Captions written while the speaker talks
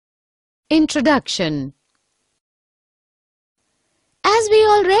Introduction. As we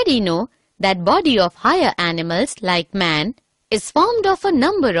already know that body of higher animals like man is formed of a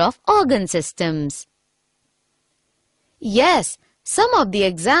number of organ systems. Yes, some of the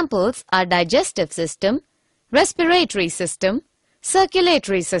examples are digestive system, respiratory system,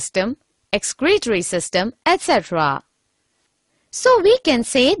 circulatory system, excretory system, etc. So we can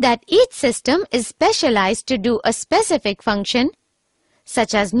say that each system is specialized to do a specific function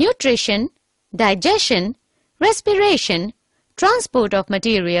such as nutrition, digestion, respiration, transport of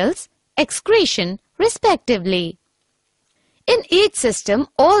materials, excretion, respectively. In each system,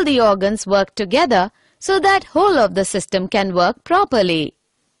 all the organs work together so that whole of the system can work properly.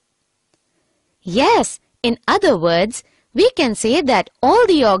 Yes, in other words, we can say that all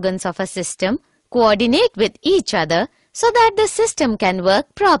the organs of a system coordinate with each other so that the system can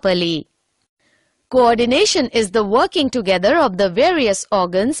work properly. Coordination is the working together of the various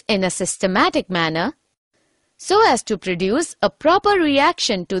organs in a systematic manner so as to produce a proper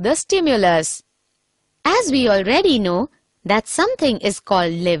reaction to the stimulus. As we already know that something is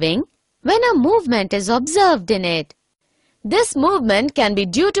called living when a movement is observed in it. This movement can be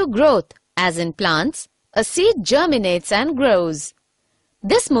due to growth, as in plants, a seed germinates and grows.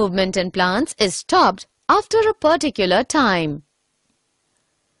 This movement in plants is stopped after a particular time.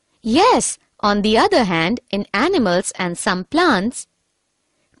 Yes, on the other hand, in animals and some plants,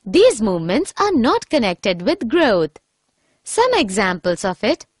 these movements are not connected with growth. Some examples of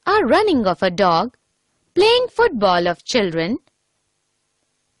it are running of a dog, playing football of children,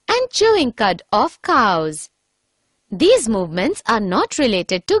 and chewing cud of cows. These movements are not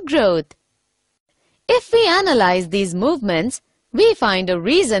related to growth. If we analyze these movements, we find a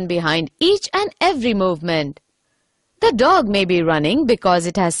reason behind each and every movement. The dog may be running because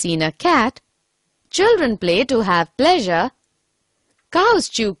it has seen a cat. Children play to have pleasure. Cows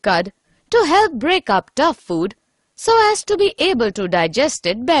chew cud to help break up tough food so as to be able to digest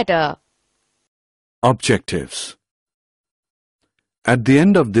it better. Objectives. At the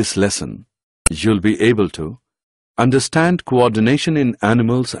end of this lesson, you'll be able to understand coordination in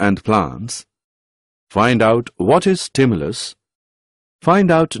animals and plants, find out what is stimulus,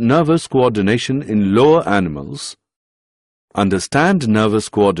 find out nervous coordination in lower animals, understand nervous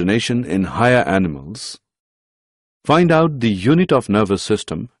coordination in higher animals, find out the unit of nervous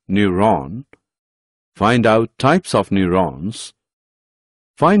system, neuron, find out types of neurons,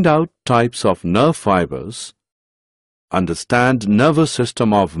 find out types of nerve fibers, understand nervous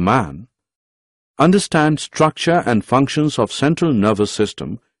system of man, understand structure and functions of central nervous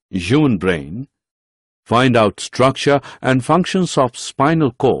system, human brain, find out structure and functions of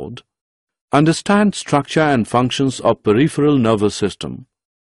spinal cord, understand structure and functions of peripheral nervous system,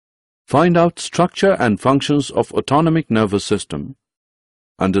 find out structure and functions of autonomic nervous system,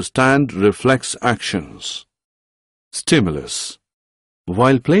 understand reflex actions. Stimulus.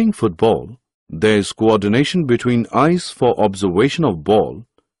 While playing football, there is coordination between eyes for observation of ball,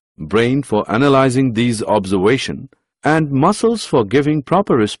 brain for analyzing these observation, and muscles for giving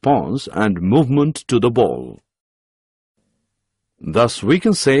proper response and movement to the ball. Thus, we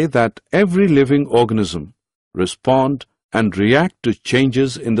can say that every living organism respond and react to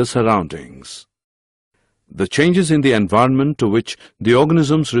changes in the surroundings. The changes in the environment to which the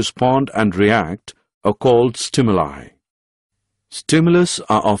organisms respond and react are called stimuli. Stimulus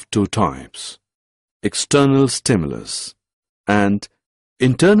are of two types: external stimulus and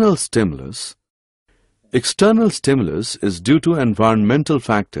internal stimulus. External stimulus is due to environmental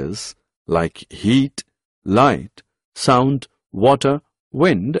factors like heat, light, sound, water,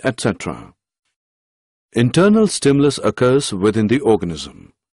 wind, etc. Internal stimulus occurs within the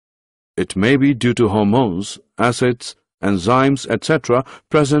organism. It may be due to hormones, acids, enzymes, etc.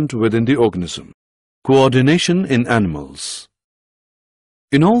 present within the organism. Coordination in animals.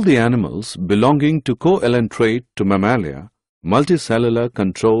 In all the animals belonging to coelenterate to mammalia, multicellular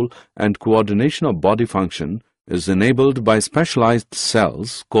control and coordination of body function is enabled by specialized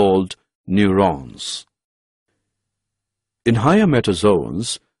cells called neurons. In higher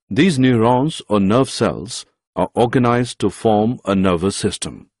metazoans, these neurons or nerve cells are organized to form a nervous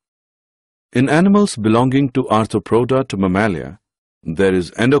system. In animals belonging to Arthropoda to mammalia, there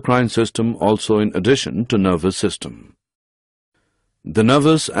is endocrine system also in addition to nervous system. The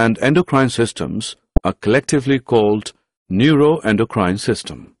nervous and endocrine systems are collectively called neuroendocrine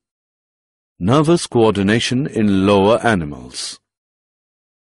system. Nervous coordination in lower animals.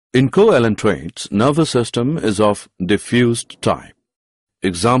 In coelentrates, nervous system is of diffused type.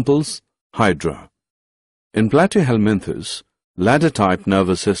 Examples: hydra. In Platyhelminthes, ladder-type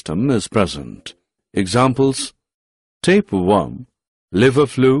nervous system is present. Examples: tapeworm, liver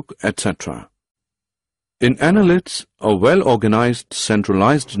fluke, etc. In annelids, a well-organized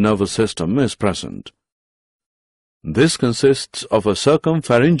centralized nervous system is present. This consists of a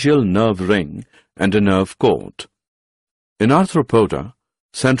circumpharyngeal nerve ring and a nerve cord. In arthropoda,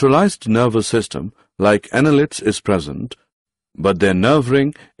 centralized nervous system like annelids is present, but their nerve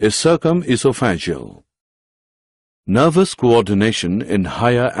ring is circumesophageal. Nervous coordination in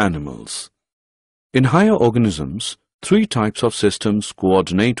higher animals. In higher organisms, three types of systems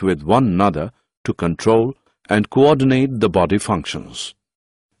coordinate with one another to control and coordinate the body functions.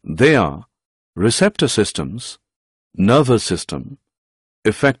 They are receptor systems, nervous system,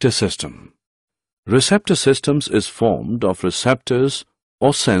 effector system. Receptor systems is formed of receptors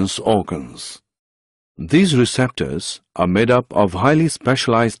or sense organs. These receptors are made up of highly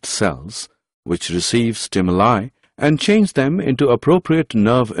specialized cells which receive stimuli and change them into appropriate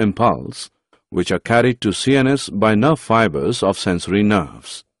nerve impulse, which are carried to CNS by nerve fibers of sensory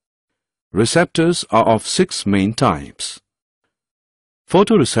nerves. Receptors are of 6 main types.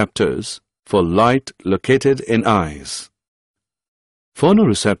 Photoreceptors for light located in eyes.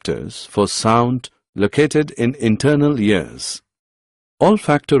 Phonoreceptors for sound located in internal ears.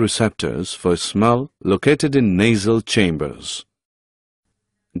 Olfactoreceptors for smell located in nasal chambers.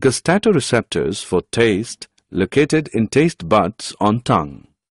 Gustatoreceptors for taste located in taste buds on tongue.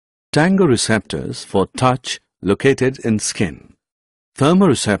 Tangoreceptors for touch located in skin.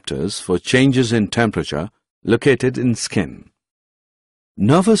 Thermoreceptors for changes in temperature located in skin.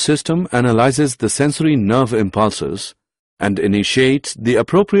 Nervous system analyzes the sensory nerve impulses and initiates the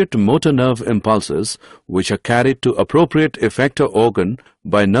appropriate motor nerve impulses which are carried to appropriate effector organ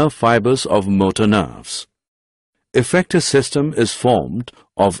by nerve fibers of motor nerves. Effector system is formed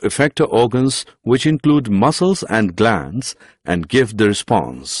of effector organs which include muscles and glands and give the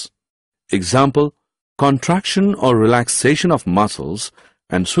response. Example, contraction or relaxation of muscles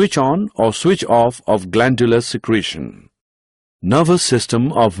and switch on or switch off of glandular secretion. Nervous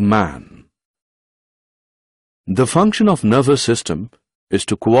system of man. The function of nervous system is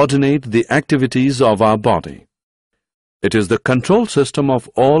to coordinate the activities of our body. It is the control system of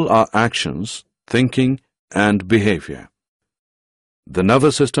all our actions, thinking, and behavior. The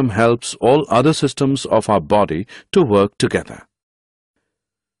nervous system helps all other systems of our body to work together.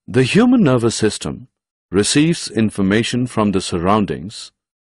 The human nervous system receives information from the surroundings,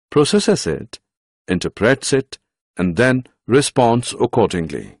 processes it, interprets it, and then responds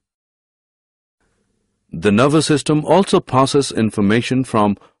accordingly. The nervous system also passes information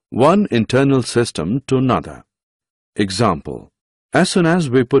from one internal system to another. Example, as soon as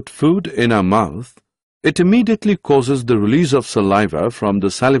we put food in our mouth, it immediately causes the release of saliva from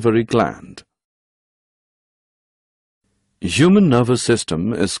the salivary gland. Human nervous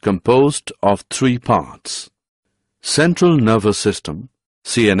system is composed of 3 parts: central nervous system,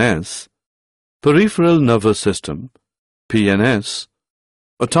 CNS, peripheral nervous system, PNS,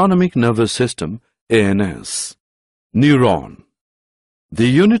 autonomic nervous system, ANS. Neuron. The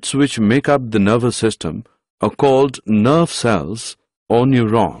units which make up the nervous system are called nerve cells or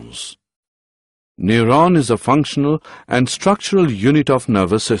neurons. Neuron is a functional and structural unit of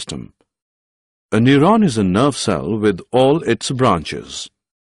nervous system. A neuron is a nerve cell with all its branches.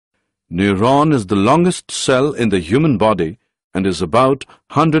 Neuron is the longest cell in the human body and is about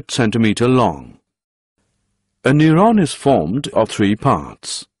 100 cm long. A neuron is formed of 3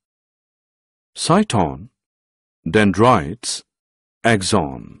 parts: cyton, dendrites,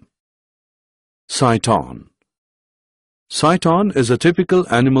 axon. Cyton. Cyton is a typical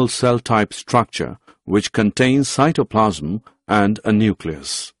animal cell type structure which contains cytoplasm and a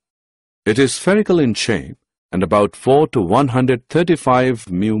nucleus. It is spherical in shape and about 4 to 135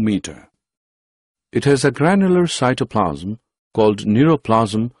 μm. It has a granular cytoplasm called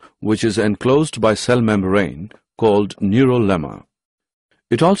neuroplasm which is enclosed by cell membrane called neurolemma.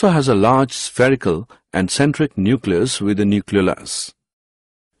 It also has a large spherical and centric nucleus with a nucleolus.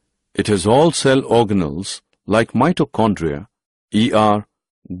 It has all cell organelles like mitochondria, ER,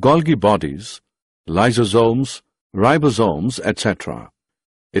 Golgi bodies, lysosomes, ribosomes, etc.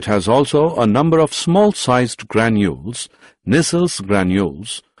 It has also a number of small-sized granules, Nissel's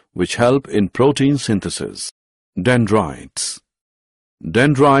granules, which help in protein synthesis. Dendrites.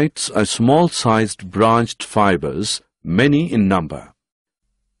 Dendrites are small-sized branched fibers, many in number.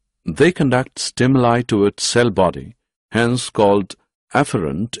 They conduct stimuli to its cell body, hence called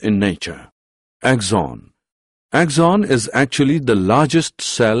afferent in nature. Axon. Axon is actually the largest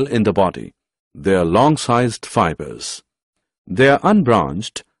cell in the body. They are long-sized fibers. They are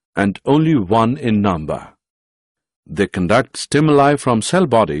unbranched and only 1 in number. They conduct stimuli from cell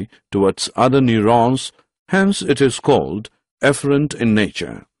body towards other neurons, hence it is called efferent in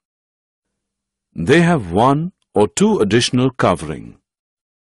nature. They have one or two additional covering: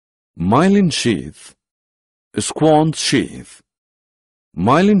 myelin sheath, Schwann sheath.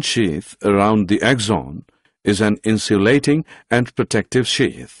 Myelin sheath around the axon is an insulating and protective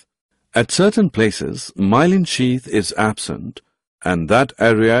sheath. At certain places, myelin sheath is absent, and that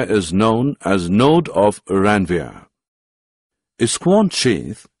area is known as node of Ranvier. Schwann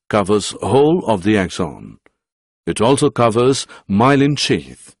sheath covers whole of the axon. It also covers myelin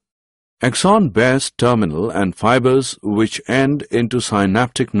sheath. Axon bears terminal and fibers which end into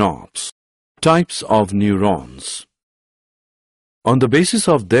synaptic knobs. Types of neurons. On the basis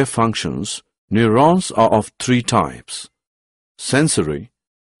of their functions, neurons are of three types: sensory,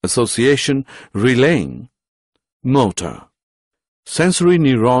 association, relaying, motor. Sensory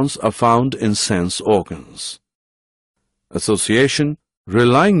neurons are found in sense organs. Association,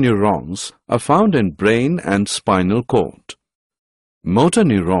 relaying neurons are found in brain and spinal cord. Motor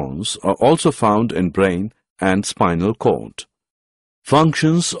neurons are also found in brain and spinal cord.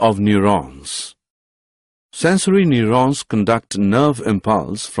 Functions of neurons. Sensory neurons conduct nerve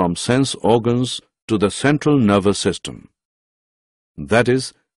impulse from sense organs to the central nervous system, that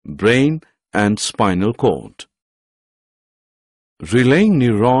is, brain and spinal cord. Relaying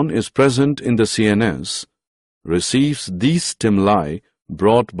neuron is present in the CNS, receives these stimuli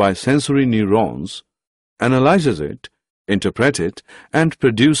brought by sensory neurons, analyzes it, interprets it, and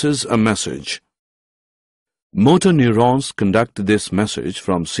produces a message. Motor neurons conduct this message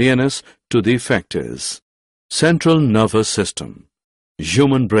from CNS to the effectors. Central nervous system,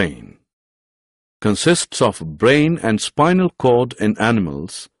 human brain. Consists of brain and spinal cord in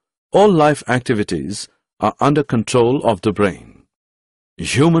animals. All life activities are under control of the brain.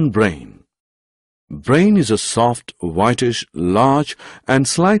 Human brain. Brain is a soft, whitish, large and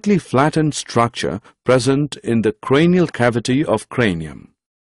slightly flattened structure present in the cranial cavity of cranium.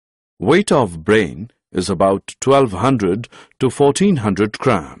 Weight of brain is about 1200 to 1400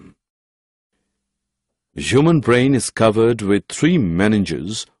 grams. Human brain is covered with three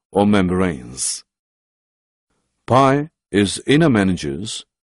meninges or membranes. Pie is inner meninges,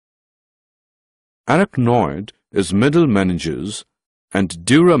 arachnoid is middle meninges, and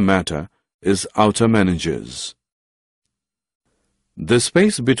dura mater is outer meninges. The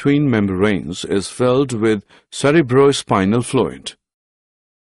space between membranes is filled with cerebrospinal fluid.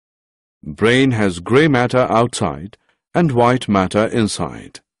 Brain has grey matter outside and white matter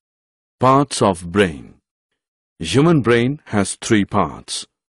inside. Parts of brain. Human brain has three parts: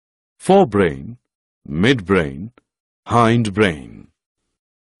 forebrain, midbrain, hindbrain.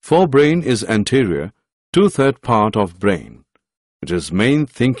 Forebrain is anterior, two-third part of brain. It is main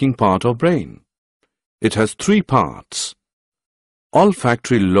thinking part of brain. It has three parts.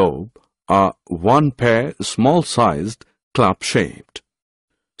 Olfactory lobe are one pair, small-sized, club-shaped.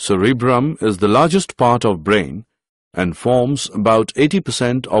 Cerebrum is the largest part of brain and forms about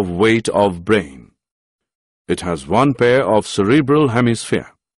 80% of weight of brain. It has one pair of cerebral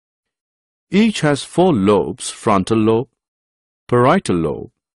hemisphere. Each has four lobes: frontal lobe, parietal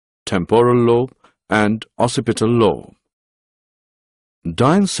lobe, temporal lobe, and occipital lobe.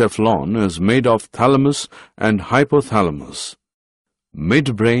 Diencephalon is made of thalamus and hypothalamus.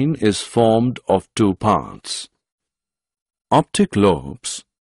 Midbrain is formed of two parts: optic lobes,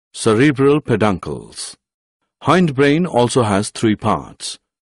 cerebral peduncles. Hindbrain also has three parts: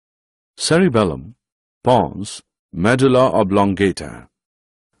 cerebellum, pons, medulla oblongata.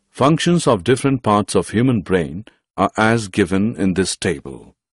 Functions of different parts of human brain are as given in this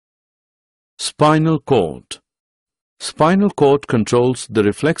table. Spinal cord. Spinal cord controls the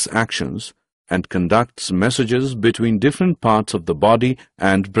reflex actions and conducts messages between different parts of the body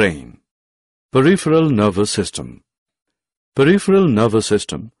and brain. Peripheral nervous system. Peripheral nervous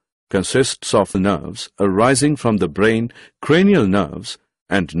system consists of nerves arising from the brain, cranial nerves,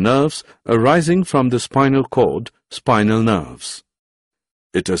 and nerves arising from the spinal cord, spinal nerves.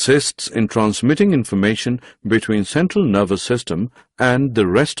 It assists in transmitting information between central nervous system and the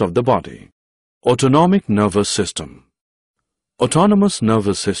rest of the body. Autonomic nervous system. Autonomous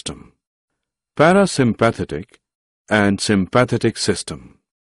nervous system. Parasympathetic and sympathetic system.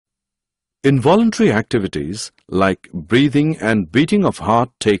 Involuntary activities like breathing and beating of heart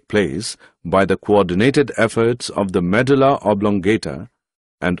take place by the coordinated efforts of the medulla oblongata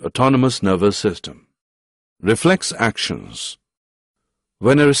and autonomous nervous system. Reflex actions.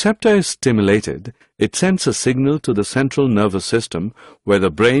 When a receptor is stimulated, it sends a signal to the central nervous system where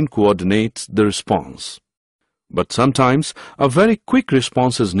the brain coordinates the response. But sometimes a very quick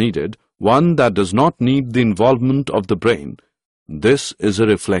response is needed, one that does not need the involvement of the brain. This is a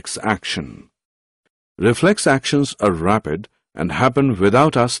reflex action. Reflex actions are rapid and happen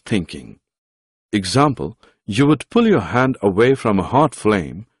without us thinking. Example, you would pull your hand away from a hot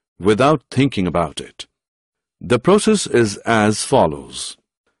flame without thinking about it. The process is as follows.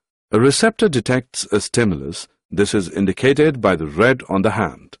 A receptor detects a stimulus. This is indicated by the red on the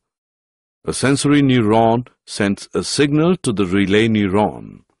hand. A sensory neuron sends a signal to the relay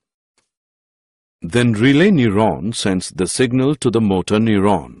neuron. Then relay neuron sends the signal to the motor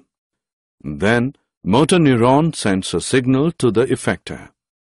neuron. Then motor neuron sends a signal to the effector.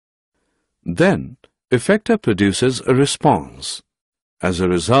 Then effector produces a response. As a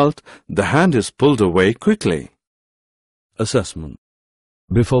result, the hand is pulled away quickly. Assessment.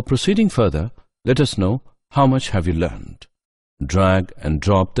 Before proceeding further, let us know how much have you learned. Drag and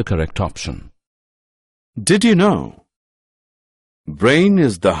drop the correct option. Did you know? Brain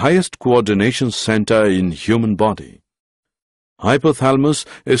is the highest coordination center in human body. Hypothalamus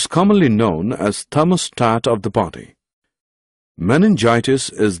is commonly known as thermostat of the body.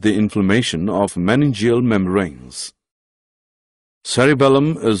 Meningitis is the inflammation of meningeal membranes.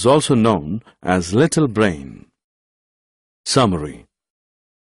 Cerebellum is also known as little brain. Summary.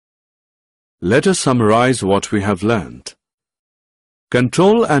 Let us summarize what we have learned.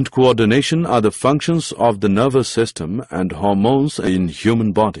 Control and coordination are the functions of the nervous system and hormones in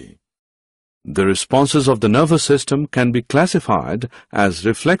human body. The responses of the nervous system can be classified as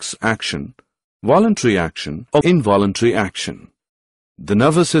reflex action, voluntary action, or involuntary action. The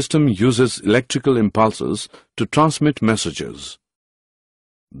nervous system uses electrical impulses to transmit messages.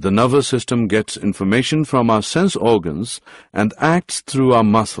 The nervous system gets information from our sense organs and acts through our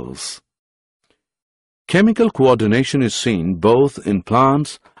muscles. Chemical coordination is seen both in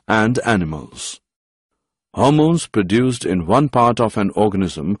plants and animals. Hormones produced in one part of an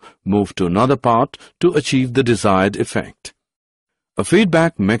organism move to another part to achieve the desired effect. A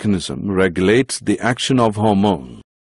feedback mechanism regulates the action of hormones.